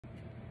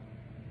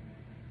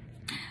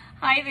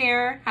Hi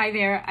there. Hi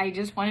there. I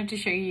just wanted to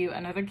show you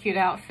another cute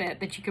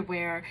outfit that you could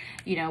wear.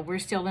 You know, we're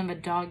still in the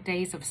dog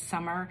days of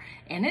summer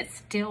and it's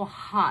still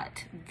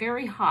hot,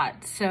 very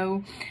hot.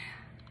 So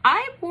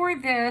I wore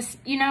this,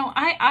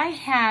 I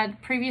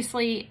had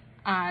previously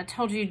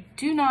told you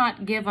do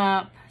not give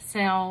up,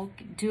 sell,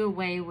 do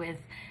away with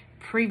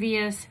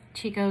previous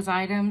Chico's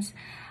items.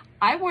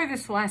 I wore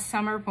this last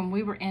summer when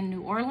we were in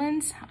New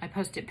Orleans. I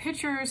posted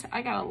pictures.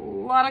 I got a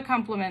lot of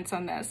compliments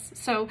on this.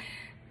 So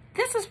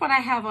this is what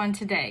I have on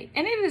today,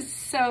 and it is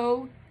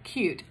so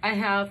cute. I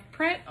have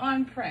print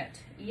on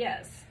print.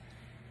 Yes,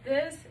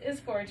 this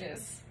is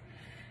gorgeous.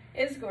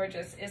 It's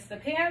gorgeous. It's the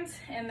pants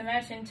and the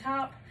matching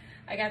top.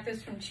 I got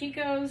this from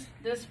Chico's.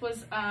 This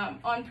was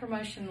on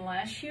promotion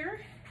last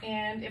year,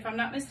 and if I'm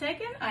not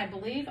mistaken, I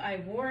believe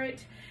I wore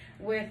it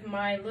with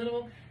my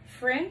little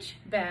French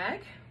bag,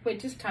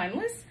 which is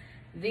timeless.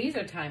 These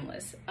are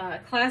timeless,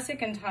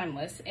 classic and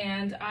timeless,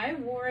 and I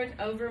wore it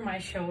over my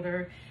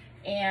shoulder.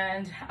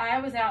 And I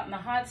was out in the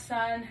hot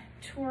sun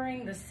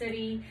touring the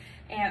city,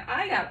 and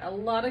I got a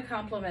lot of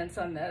compliments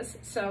on this.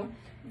 So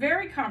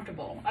very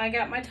comfortable. I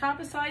got my top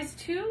a size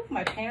 2,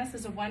 my pants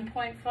is a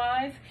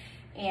 1.5,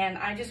 and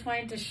I just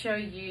wanted to show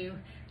you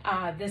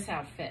this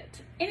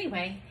outfit.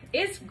 Anyway,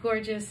 it's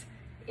gorgeous.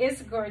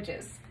 It's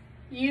gorgeous.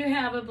 You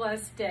have a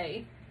blessed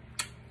day.